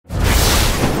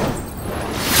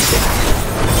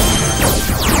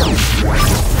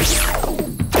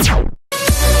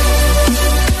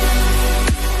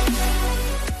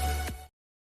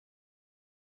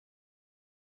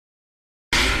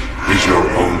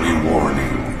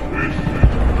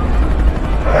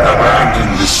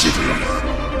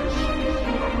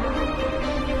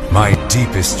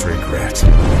deepest regret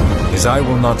is I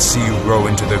will not see you grow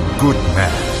into the good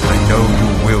man I know you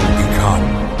will become.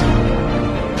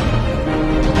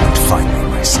 And finally,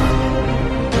 my son,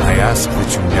 I ask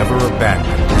that you never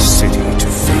abandon this city to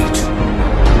fate.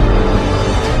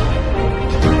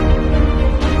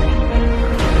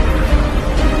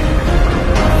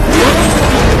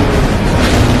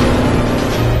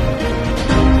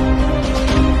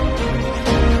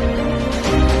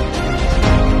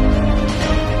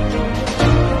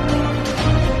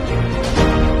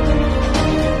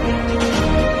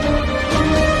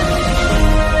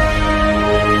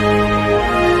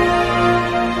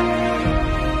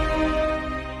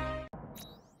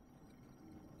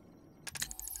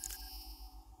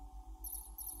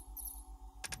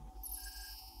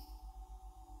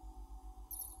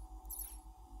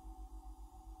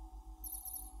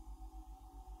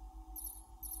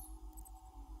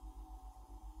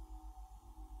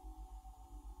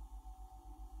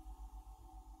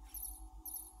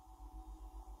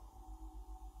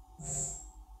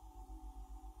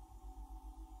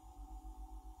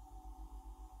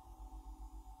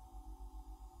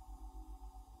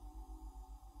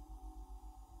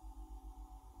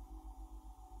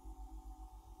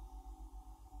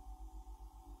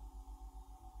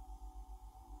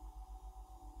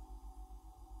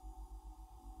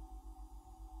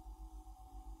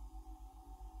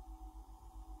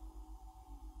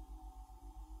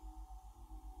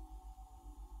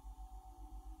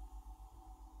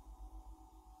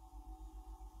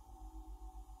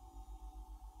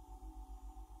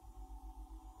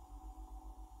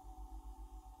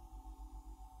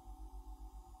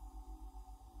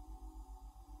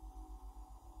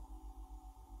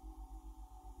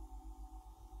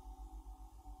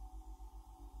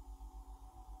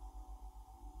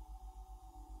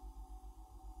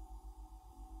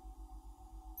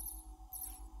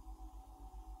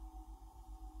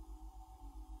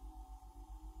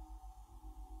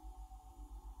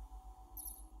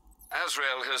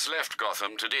 Azrael has left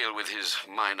Gotham to deal with his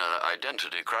minor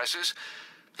identity crisis.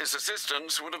 His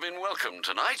assistance would have been welcome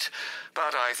tonight,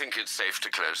 but I think it's safe to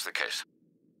close the case.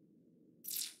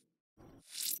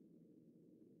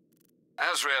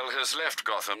 Azrael has left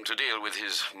Gotham to deal with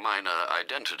his minor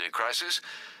identity crisis.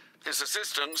 His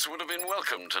assistance would have been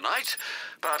welcome tonight,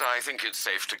 but I think it's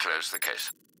safe to close the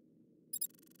case.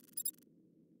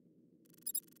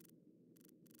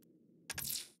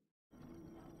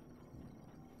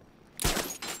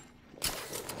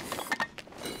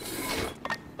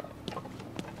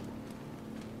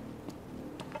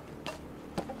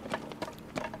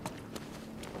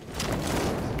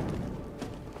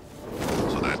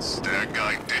 That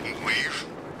guy didn't leave?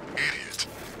 Idiot.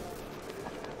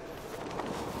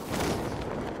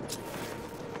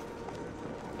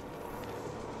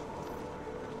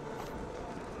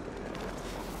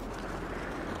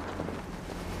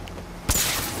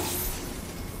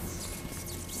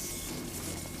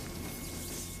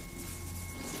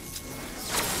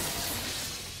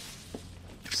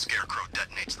 If Scarecrow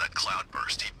detonates that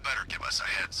cloudburst, he'd better give us a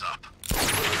heads up.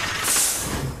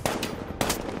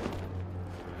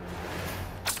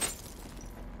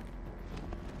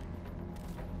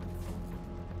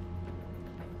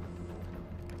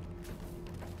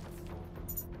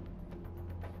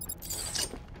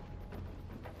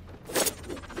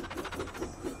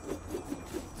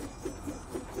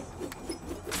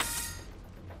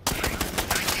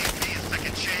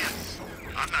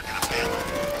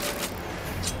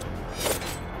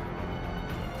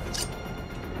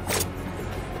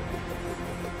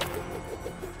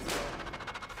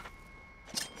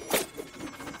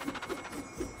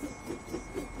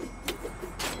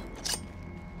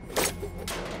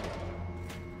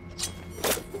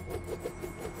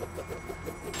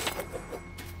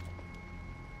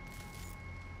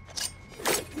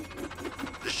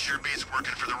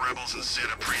 Working for the rebels in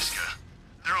Santa Prisca.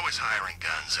 They're always hiring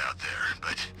guns out there,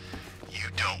 but you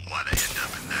don't want to end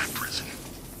up in that prison.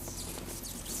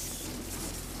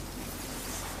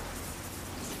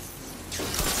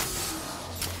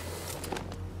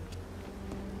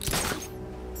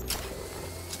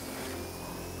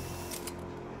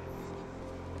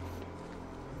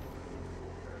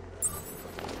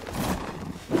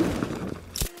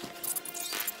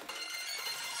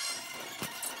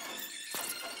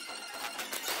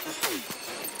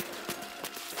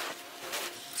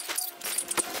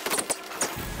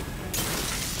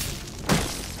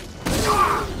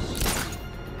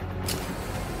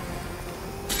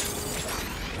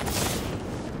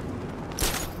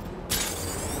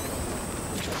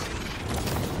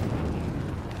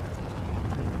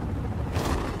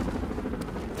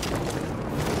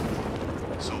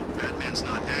 So Batman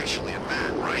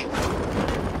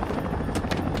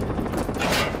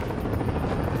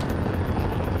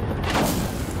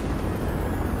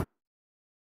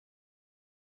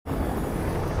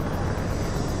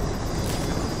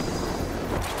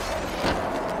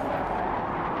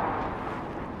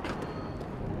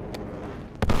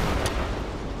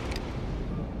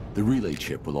The relay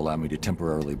chip will allow me to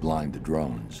temporarily blind the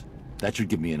drones. That should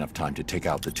give me enough time to take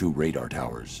out the 2 radar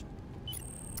towers.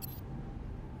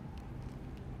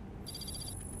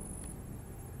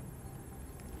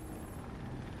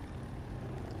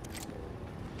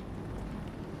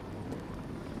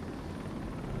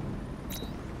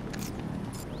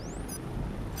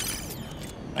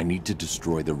 I need to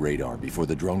destroy the radar before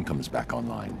the drone comes back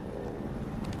online.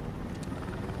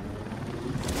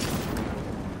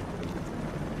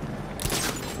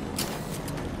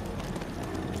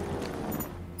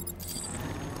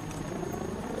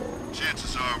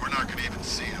 Chances are we're not gonna even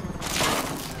see him.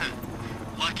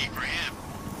 Lucky for him.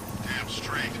 Damn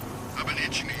straight. I've been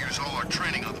itching to use all our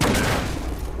training on the back.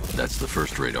 That's the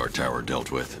first radar tower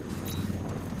dealt with.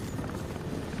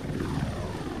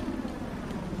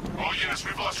 All units,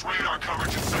 we've lost radar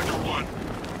coverage in Sector 1.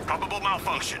 Probable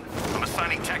malfunction. I'm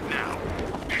assigning tech now.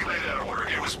 Relay that order.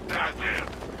 It was Batman.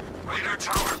 Radar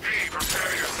Tower B,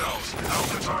 prepare yourselves.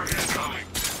 Alpha target is coming.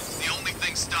 The only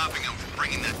thing stopping him from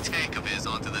bringing that tank of his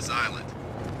onto this island.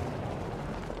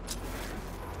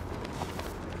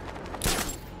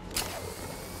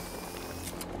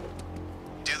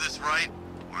 Do this right,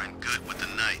 we're in good with the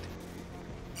night.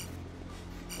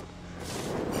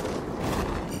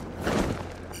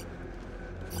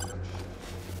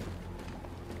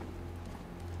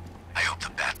 I hope the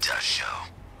bat does show.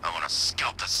 I want to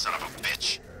scalp the son of a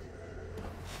bitch.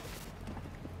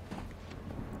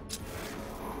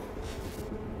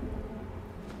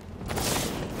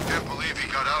 Can't believe he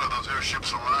got out of those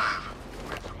airships alive.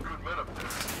 We had some good men up there.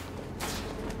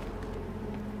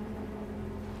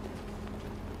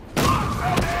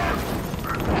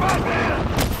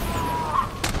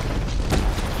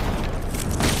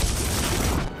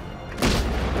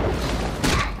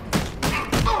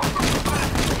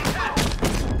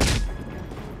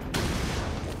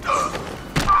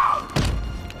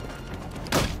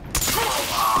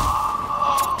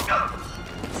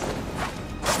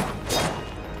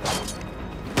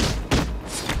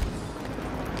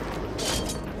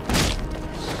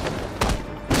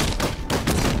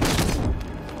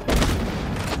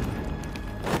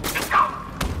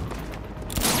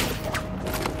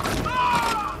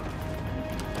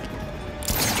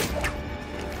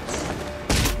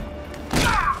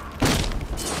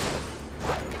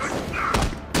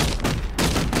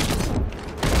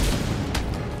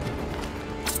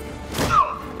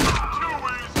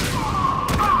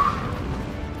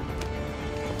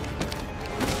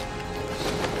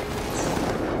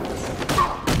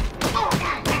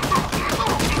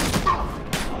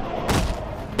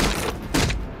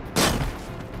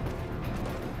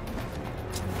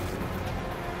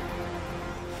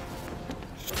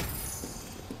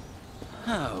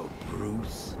 Oh,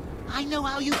 Bruce. I know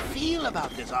how you feel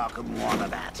about this Arkham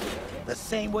Wannabat. The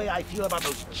same way I feel about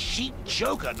those cheap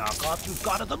Joker knockoffs you've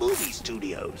got at the movie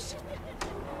studios.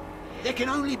 There can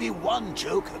only be one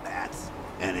Joker, Bats,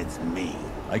 and it's me.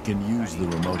 I can use the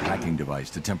remote hacking device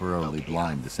to temporarily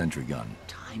blind the sentry gun.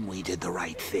 Time we did the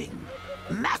right thing.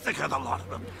 Massacre the lot of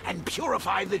them and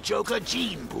purify the Joker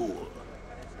gene pool.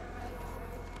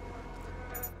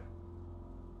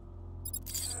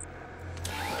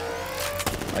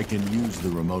 I can use the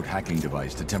remote hacking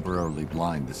device to temporarily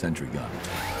blind the sentry gun.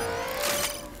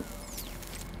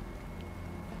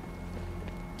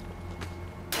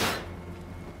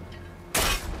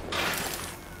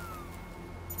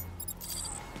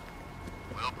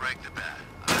 We'll break the bat.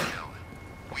 I know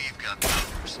it. We've got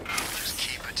numbers. Just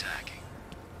keep attacking.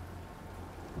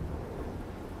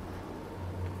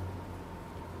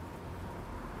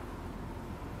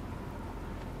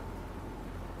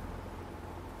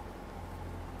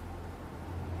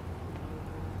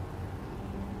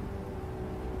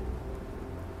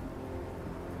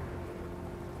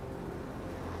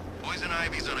 Poison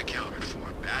Ivy's unaccounted for.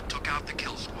 Bat took out the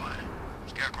kill squad.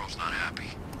 Scarecrow's not happy.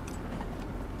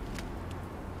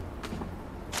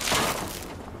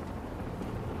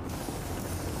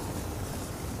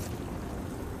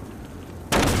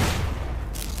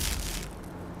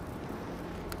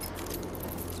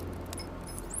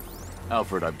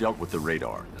 Alfred, I've dealt with the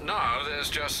radar. Now there's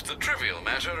just the trivial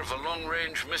matter of the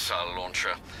long-range missile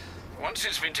launcher. Once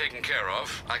it's been taken care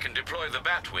of, I can deploy the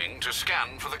Batwing to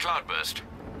scan for the cloudburst.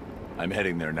 I'm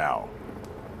heading there now.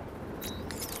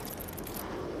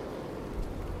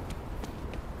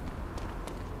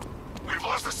 We've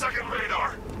lost the second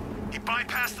radar. He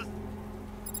bypassed the...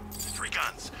 3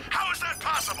 guns. How is that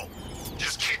possible?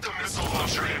 Just keep the missile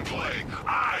launcher in play.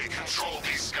 I control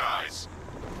these skies.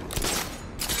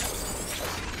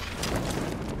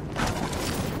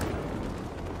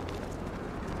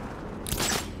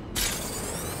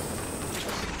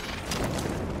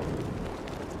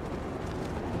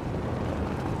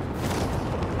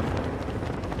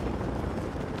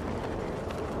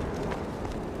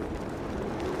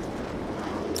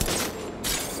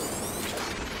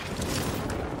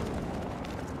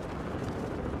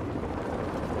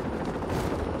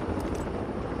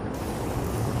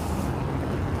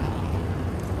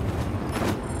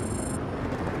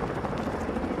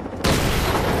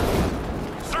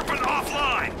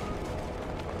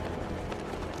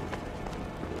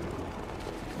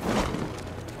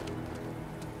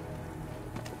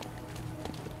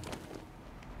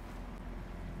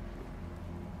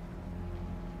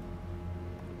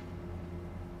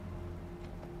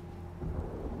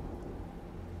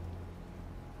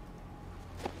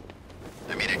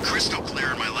 Crystal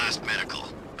clear in my last medical.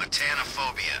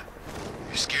 Botanophobia.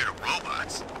 You're scared of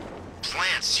robots?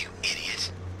 Plants, you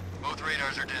idiot. Both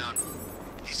radars are down.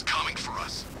 He's coming for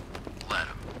us. Let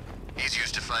him. He's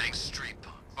used to fighting street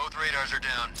punks. Both radars are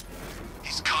down.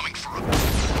 He's coming for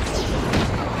us.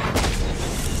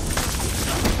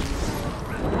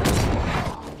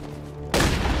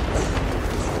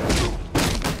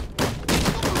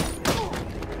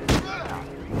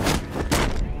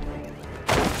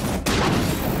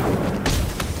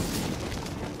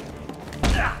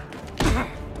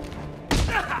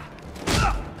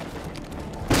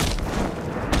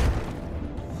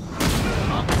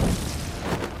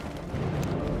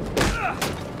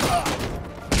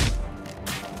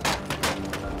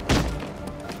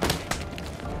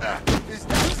 Is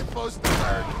that supposed to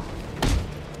hurt?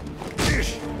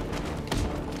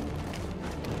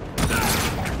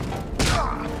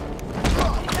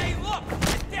 Hey, look!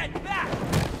 It's dead! Back!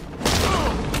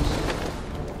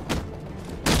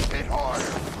 Hit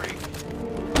harder, freak.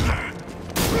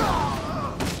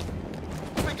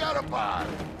 We got a bot.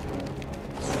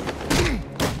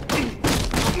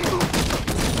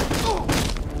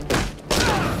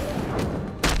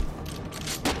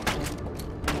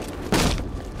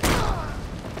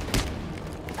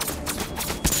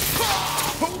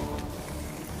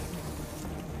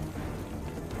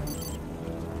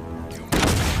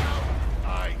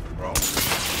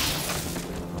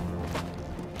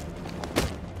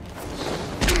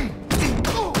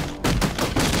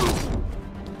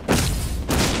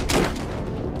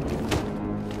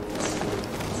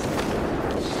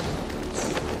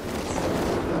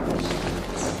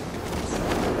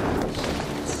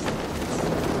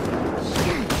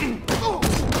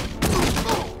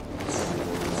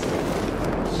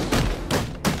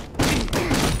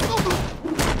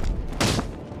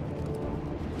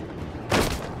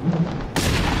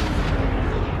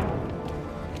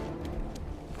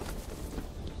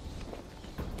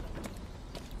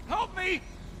 Help me!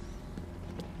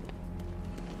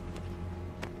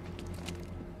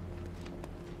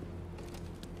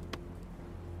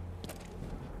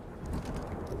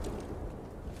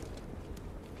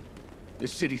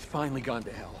 This city's finally gone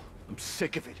to hell. I'm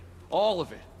sick of it. All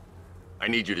of it. I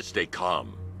need you to stay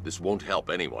calm. This won't help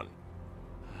anyone.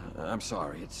 I'm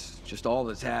sorry. It's just all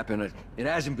that's happened. It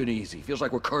hasn't been easy. Feels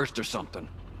like we're cursed or something.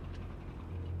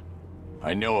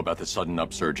 I know about the sudden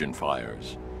upsurge in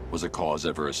fires. Was a cause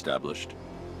ever established?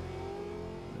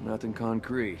 Nothing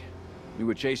concrete. We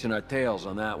were chasing our tails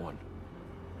on that one.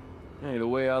 Hey, the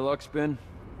way our luck's been,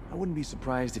 I wouldn't be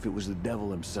surprised if it was the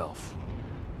devil himself.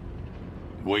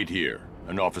 Wait here.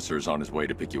 An officer's on his way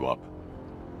to pick you up.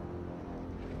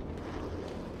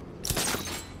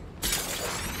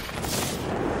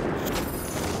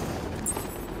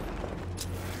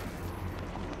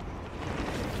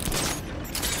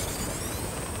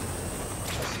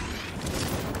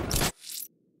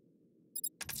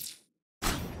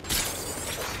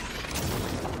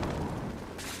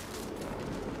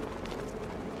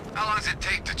 How long does it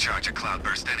take to charge a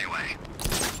cloudburst anyway?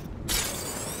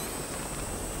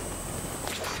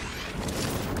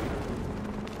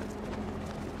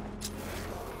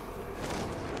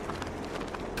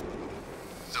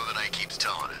 So the Knight keeps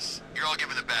telling us. You're all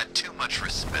giving the bat too much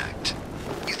respect.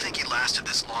 You think he lasted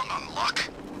this long on luck?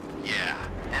 Yeah,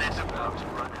 and it's about to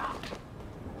run out.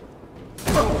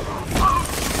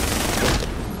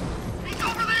 He's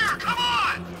over there! Come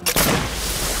on!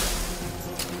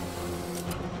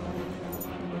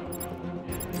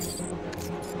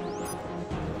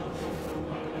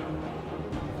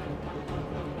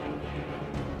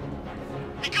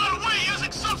 He got away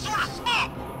using some sort of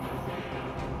smoke!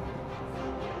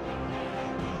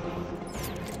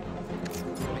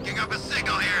 Picking up a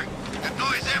signal here. There's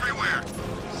noise everywhere.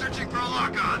 Searching for a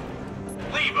lock-on.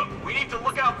 Leave him! We need to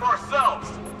look out for ourselves!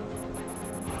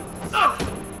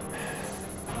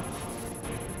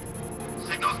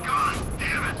 Signal's gone.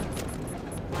 Damn it.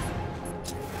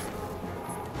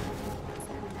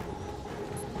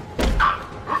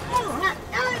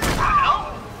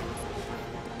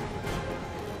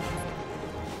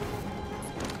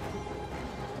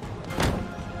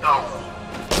 Help!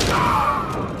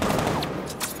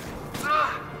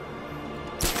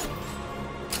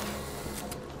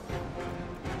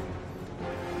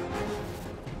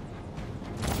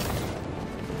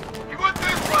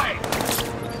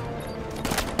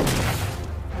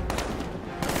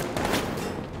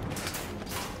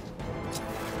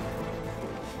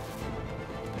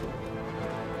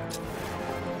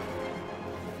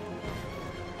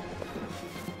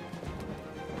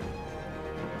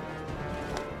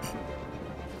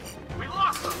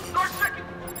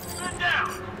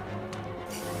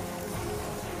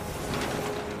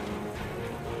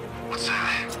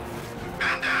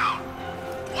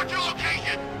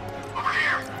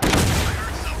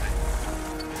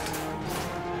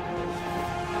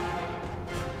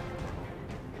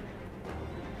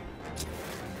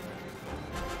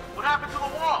 happened to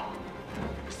the wall?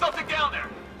 There's something down there.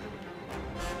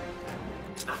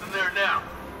 Nothing there now.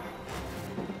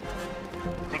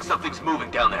 I think something's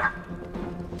moving down there.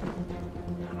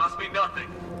 There must be nothing.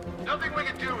 Nothing we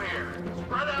can do here.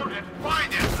 Spread out and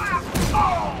find it.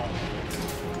 Oh!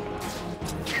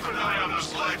 Keep an eye on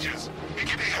those ledges. He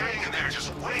could be hanging there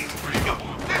just waiting for you.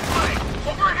 This way!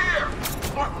 Over here!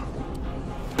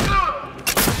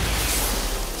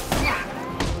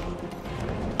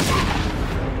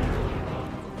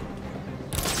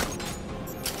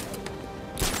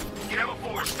 Gamma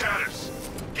 4 status.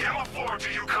 Gamma 4,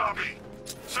 do you copy?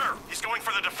 Sir, he's going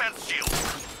for the defense shield.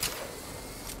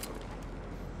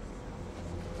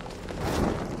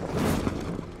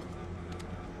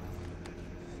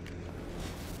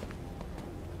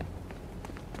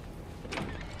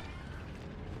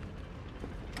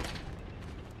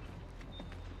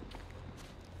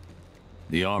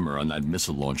 The armor on that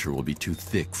missile launcher will be too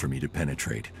thick for me to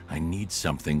penetrate. I need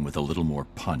something with a little more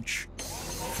punch.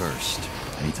 First,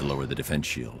 I need to lower the defense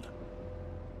shield.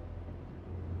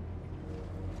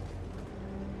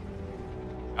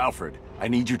 Alfred, I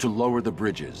need you to lower the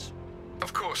bridges.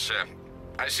 Of course, sir.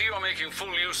 I see you're making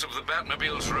full use of the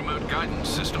Batmobile's remote guidance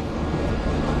system.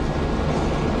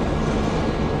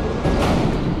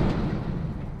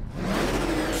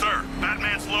 Sir,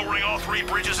 Batman's lowering all 3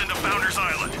 bridges into Founders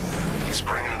Island. He's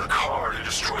bringing the car to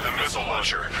destroy the missile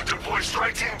launcher. Deploy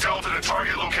Strike Team Delta to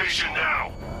target location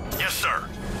now. Yes, sir.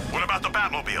 What about the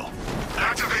Batmobile?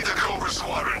 Activate the Cobra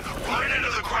Squadron. Right into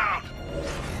the ground.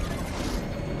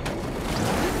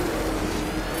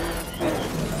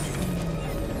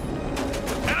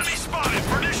 Enemy spotted!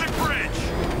 Perdition Bridge!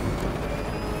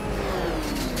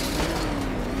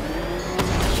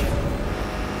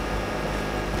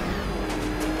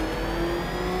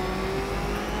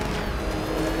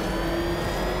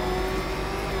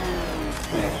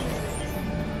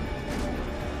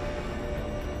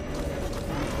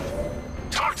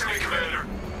 Talk to me, Commander.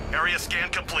 Area scan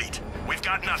complete. We've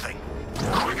got nothing.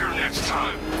 Quicker next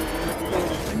time.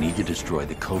 I need to destroy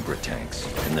the Cobra tanks,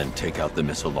 and then take out the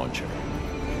missile launcher.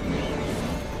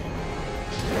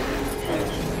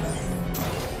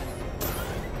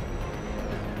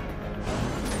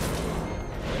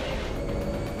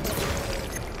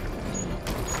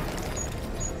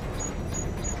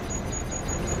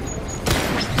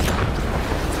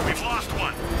 We've lost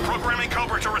one. Programming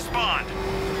Cobra to respond.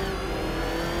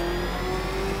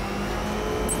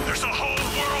 There's a whole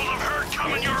world of hurt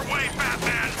coming your way,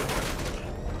 Batman!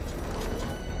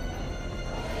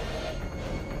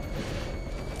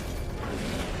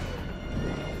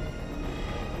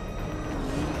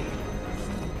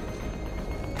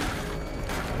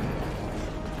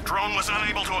 Drone was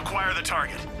unable to acquire the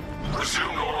target.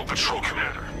 Resume normal patrol,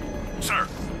 Commander. Sir.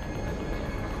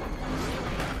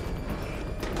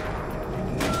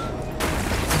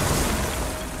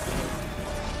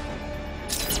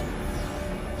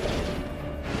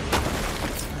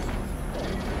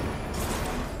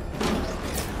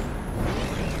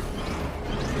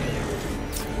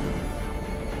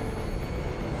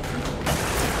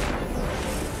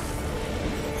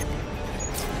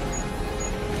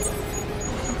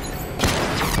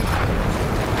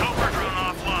 Cobra drone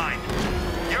offline.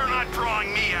 You're not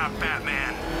drawing me out,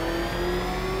 Batman.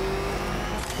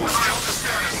 What's the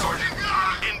status, Sergeant?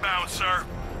 Inbound, sir.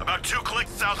 About 2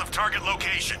 clicks south of target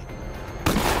location.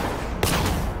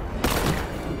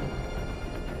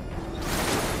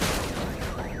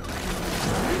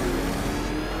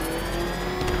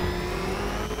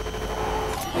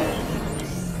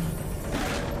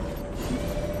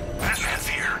 Batman's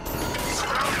here.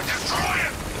 Surround him, destroy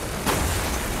him!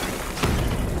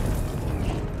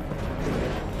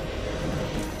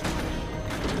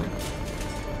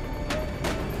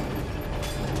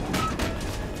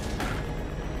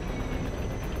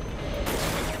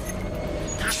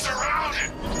 You're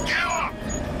surrounded! Get up!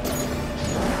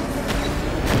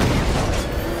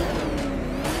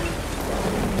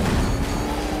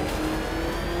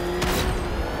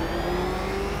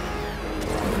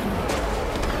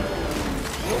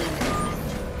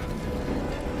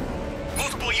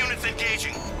 Multiple units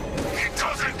engaging. He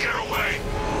doesn't get away!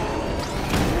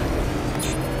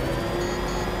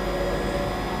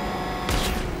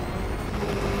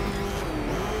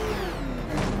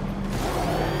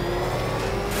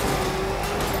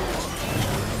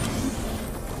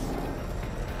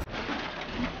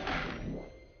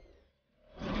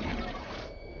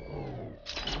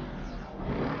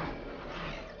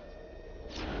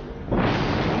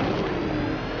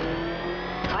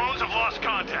 Drones have lost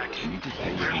contact.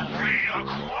 Then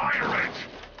reacquire it!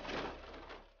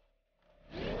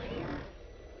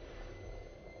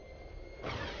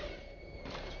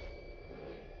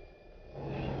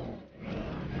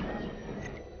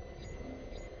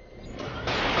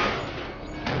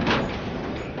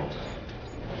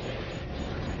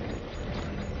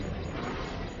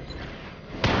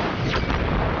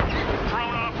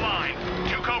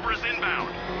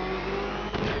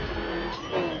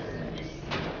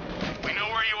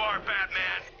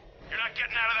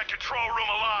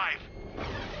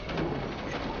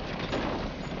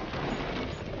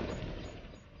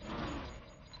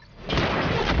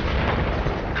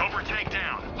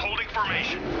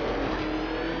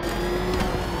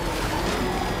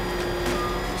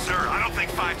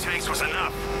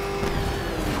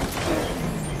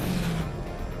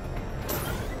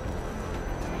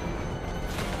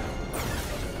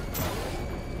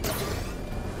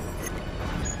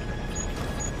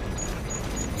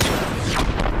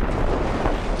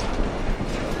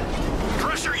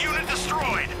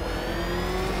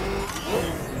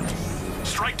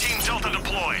 Strike Team Delta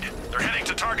deployed. They're heading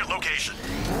to target location.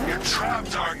 You're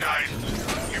trapped, Dark Knight.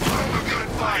 You put up a good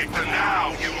fight, but now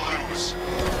you lose.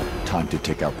 Time to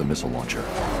take out the missile launcher.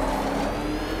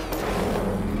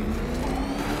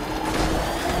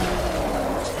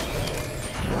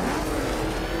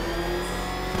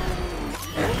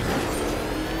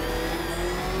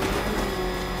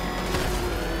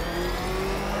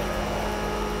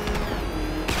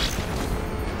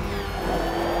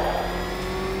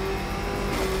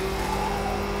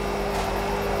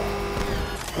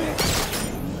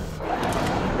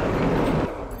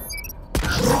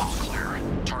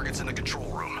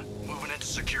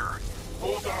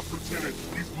 Lieutenant,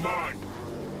 he's mine.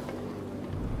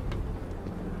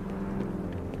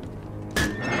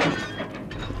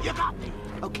 You got me.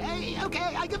 Okay,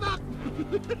 I give up.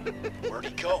 Where'd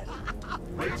he go?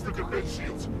 Raise the defense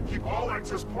shields. Keep all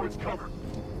access points covered.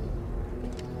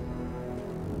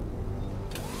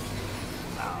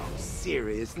 Oh,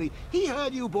 seriously? He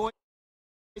heard you boys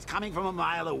coming from a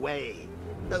mile away.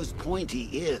 Those pointy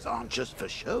ears aren't just for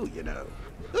show, you know.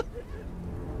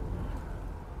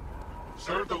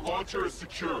 Sir, the launcher is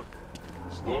secure.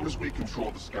 As long as we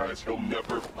control the skies, he'll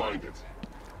never find it.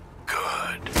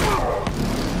 Good.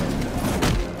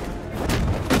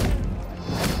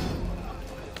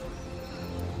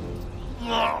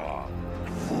 Who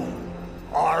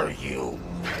are you?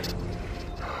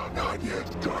 Not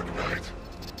yet, Dark Knight.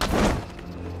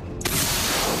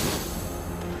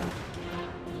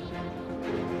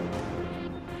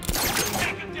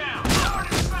 Take him down! Start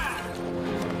his back!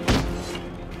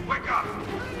 Wake up!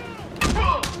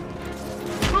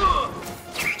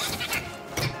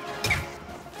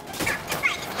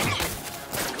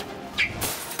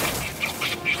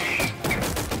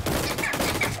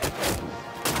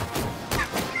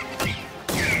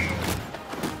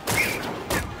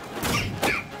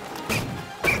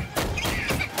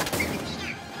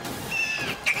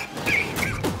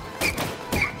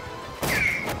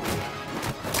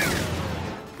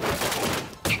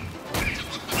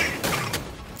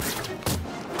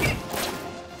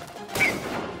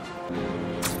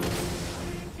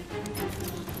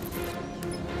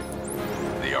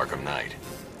 Arkham Knight.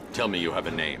 Tell me you have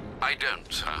a name. I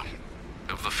don't, sir.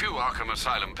 Of the few Arkham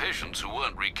Asylum patients who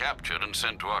weren't recaptured and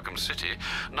sent to Arkham City,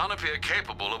 none appear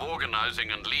capable of organizing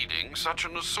and leading such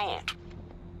an assault.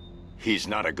 He's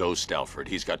not a ghost, Alfred.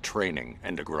 He's got training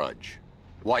and a grudge.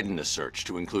 Widen the search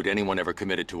to include anyone ever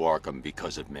committed to Arkham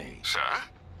because of me. Sir?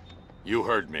 You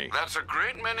heard me. That's a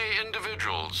great many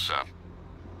individuals, sir.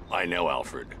 I know,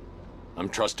 Alfred. I'm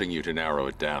trusting you to narrow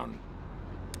it down.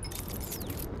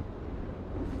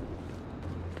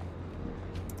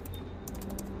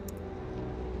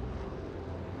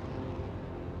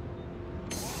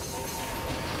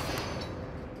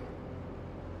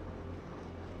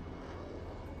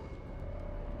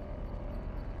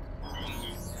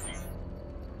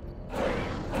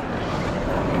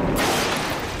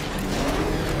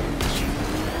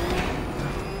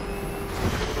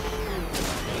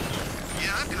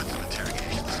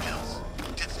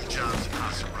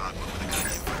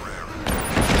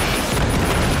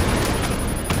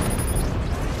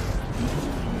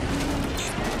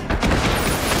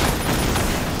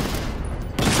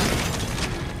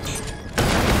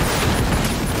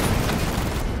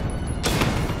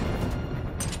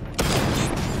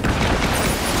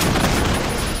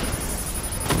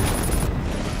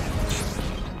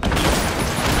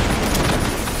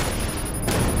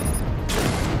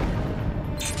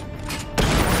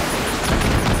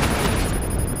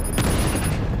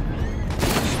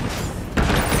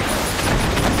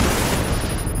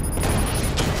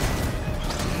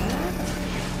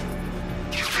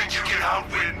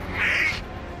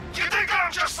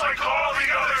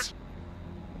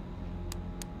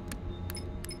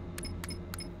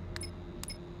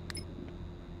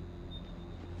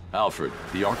 Alfred,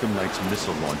 the Arkham Knight's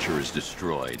missile launcher is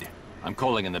destroyed. I'm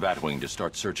calling in the Batwing to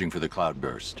start searching for the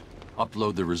cloudburst.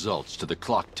 Upload the results to the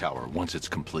clock tower once it's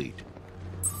complete.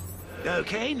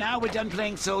 Okay, now we're done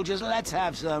playing soldiers, let's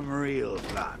have some real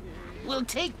fun. We'll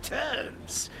take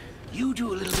turns. You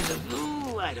do a little bit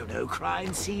of, I don't know,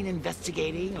 crime scene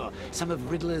investigating, or some of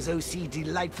Riddler's OC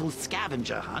delightful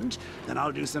scavenger hunt, then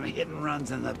I'll do some hit and runs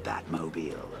in the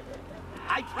Batmobile.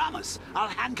 I promise, I'll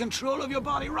hand control of your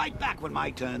body right back when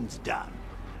my turn's done.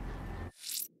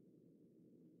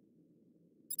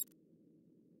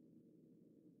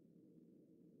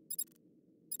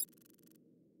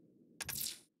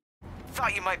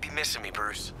 Thought you might be missing me,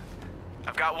 Bruce.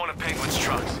 I've got one of Penguin's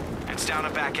trucks. It's down a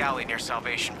back alley near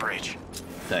Salvation Bridge.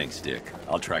 Thanks, Dick.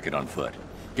 I'll track it on foot.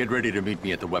 Get ready to meet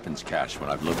me at the weapons cache when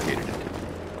I've located it.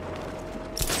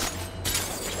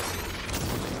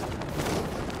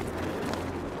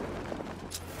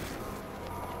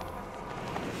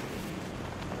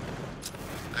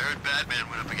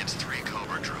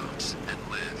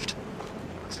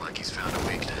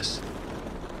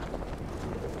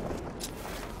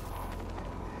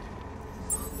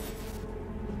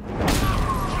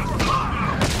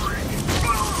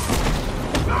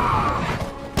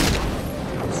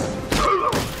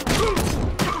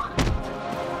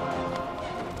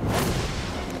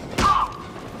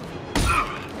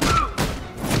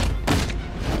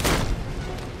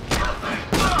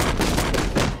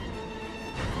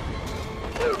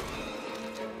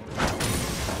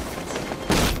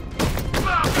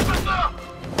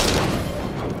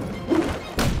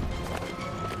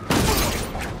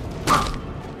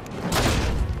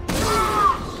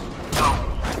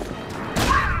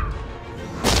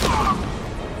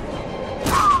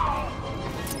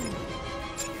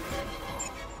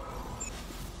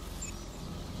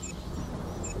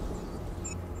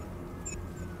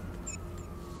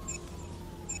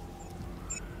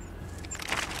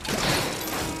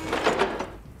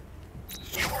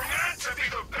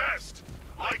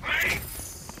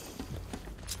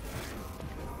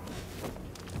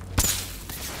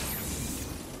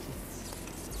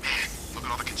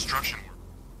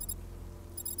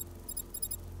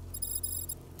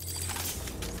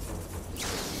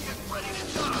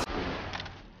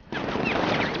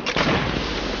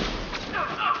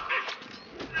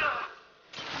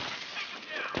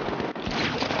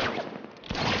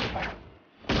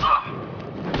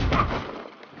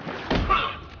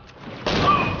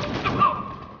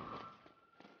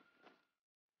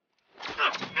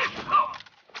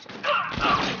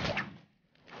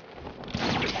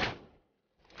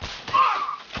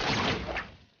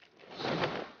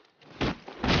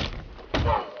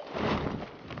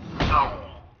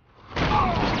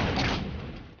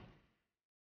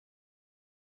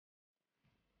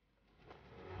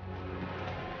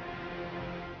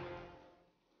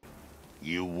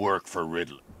 work for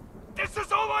Riddler. This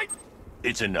is all I...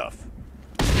 It's enough.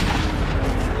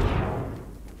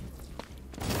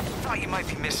 Thought you might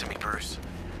be missing me, Bruce.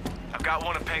 I've got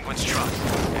one of Penguin's trucks.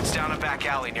 It's down a back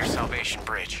alley near Salvation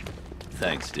Bridge.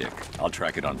 Thanks, Dick. I'll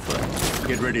track it on foot.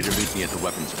 Get ready to meet me at the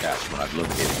weapons cache when I've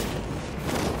located it.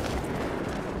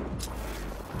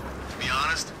 To be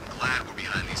honest, I'm glad we're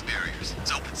behind these barriers.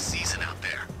 It's open season out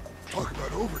there. Talk about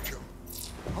overkill.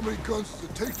 How many guns does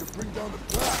it take to bring down the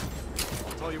Bat?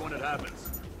 I'll tell you when it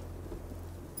happens.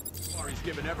 Sorry's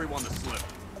giving everyone the slip.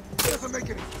 It doesn't make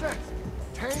any sense.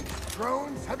 Tanks,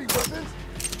 drones, heavy weapons?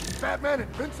 Is Batman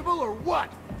invincible or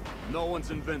what? No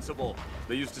one's invincible.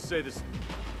 They used to say this...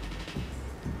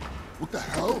 What the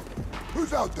hell?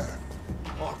 Who's out there?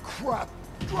 Oh, crap.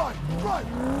 Drive! Drive!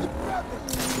 It's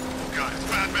Batman! God, it's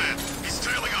Batman. He's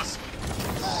tailing us.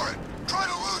 For it! Try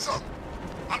to lose him!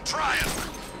 I'm trying.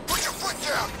 Put your foot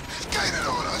down! He's gaining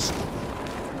on us!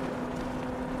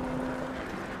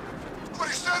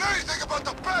 Nobody said anything about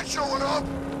the Bat showing up!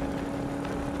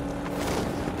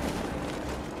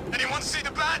 Anyone see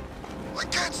the Bat? I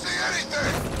can't see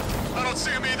anything! I don't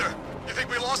see him either. You think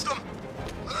we lost him?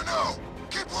 I don't know.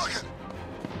 Keep looking.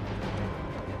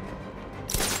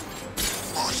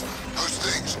 Boss, those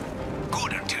things.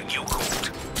 Good until you called.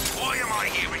 Why am I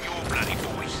hearing your bloody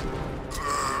voice?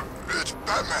 It's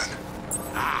Batman.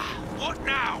 Ah, what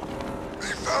now?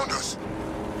 He found us.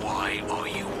 Why are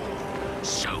you all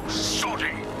so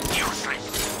sodden useless?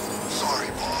 Sorry,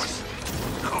 boss.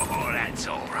 Oh, that's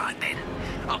all right then.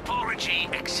 Apology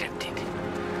accepted.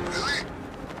 Really?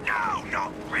 No,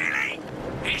 not really.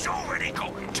 He's already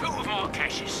gotten 2 of our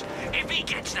caches. If he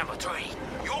gets number 3,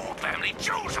 your family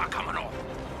jewels are coming off.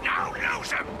 Now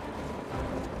lose him.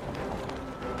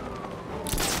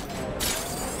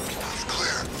 It's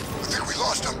clear. I think we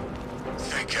lost him.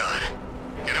 Thank God.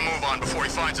 Get a move on before he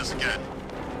finds us again.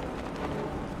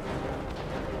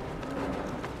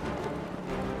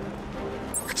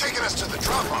 You're taking us to the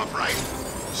drop-off, right?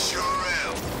 Sure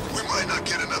am. We might not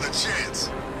get another chance.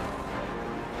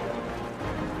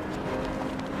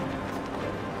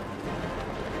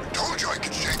 I told you I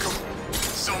could shake him.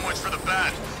 So much for the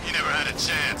Bat. He never had a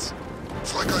chance.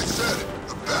 It's like I said,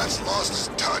 the Bat's lost his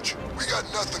touch. We got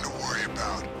nothing to worry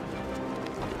about.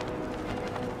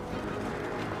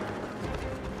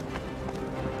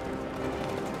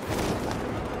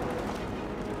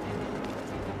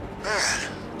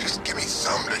 Man, just give me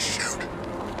something to shoot.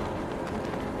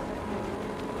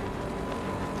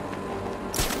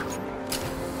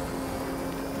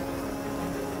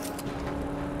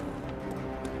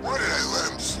 Why did I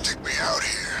let him stick me out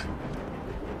here?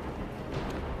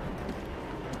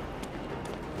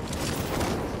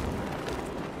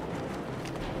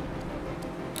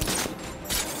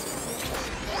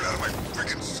 Born out of my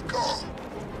freaking skull.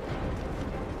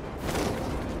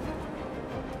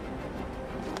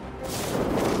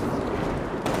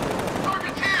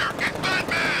 Target's here! It's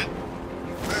Batman!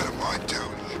 Man of my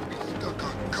town should be stuck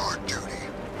on guard duty.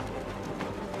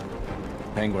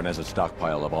 Penguin has a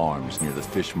stockpile of arms near the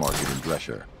fish market in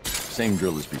Drescher. Same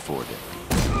drill as before, Dick.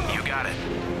 You got it.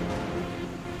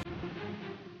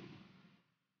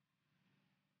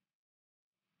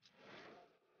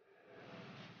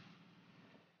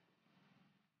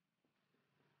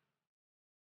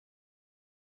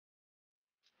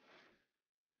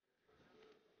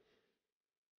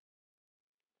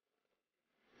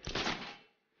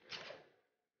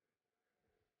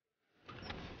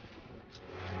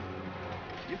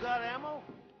 You got ammo?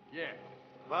 Yeah.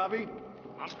 Bobby?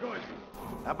 I'm good.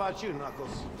 How about you,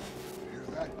 Knuckles? Hear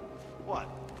that? What?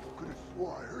 Could have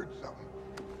swore I heard something.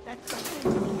 That's the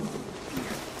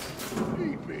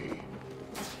thing. Need me.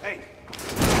 Hey!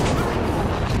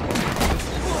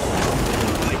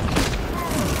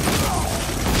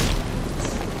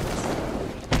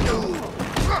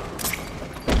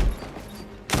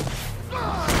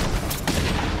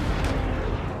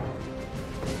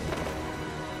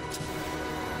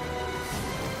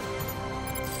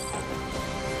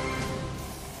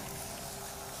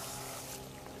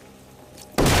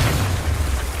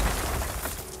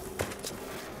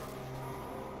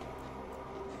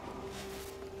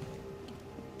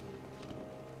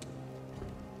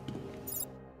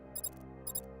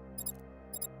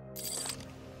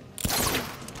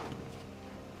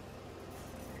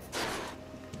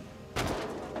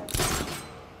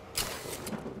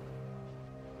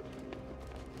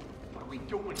 What are we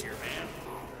doing here, man?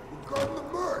 We're guarding the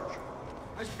merch.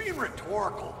 I was being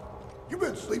rhetorical. You've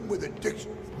been sleeping with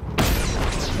addiction.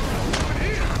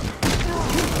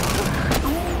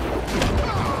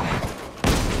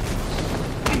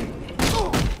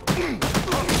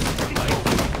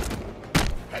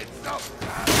 Heads up.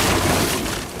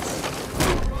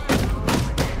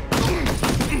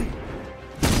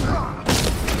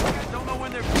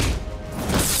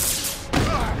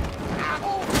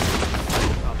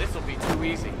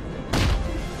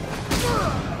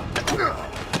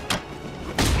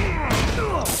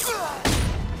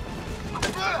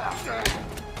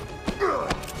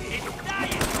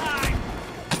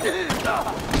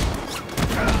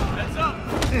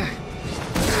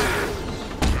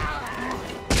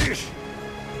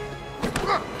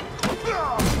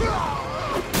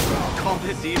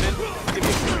 this even? Give me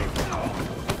a break.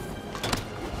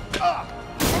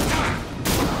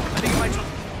 I think I might just...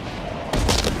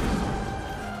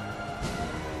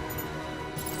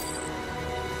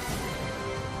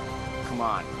 Come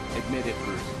on, admit it,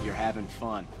 Bruce. You're having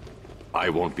fun. I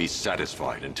won't be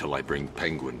satisfied until I bring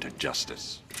Penguin to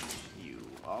justice. You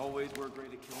always were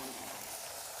great at killing.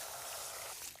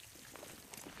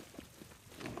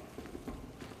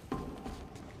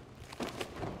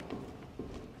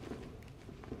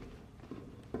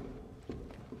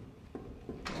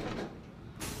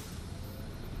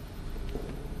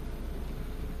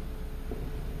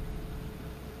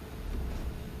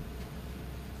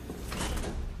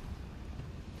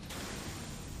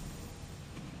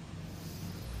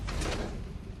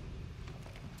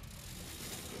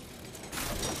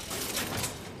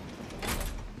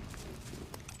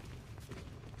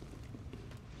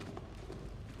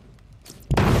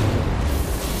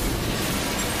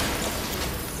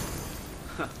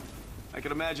 I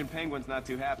can imagine Penguin's not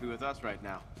too happy with us right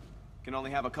now. Can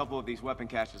only have a couple of these weapon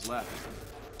caches left.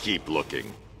 Keep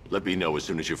looking. Let me know as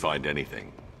soon as you find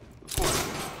anything. Of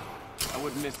course. I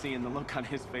wouldn't miss seeing the look on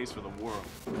his face for the world.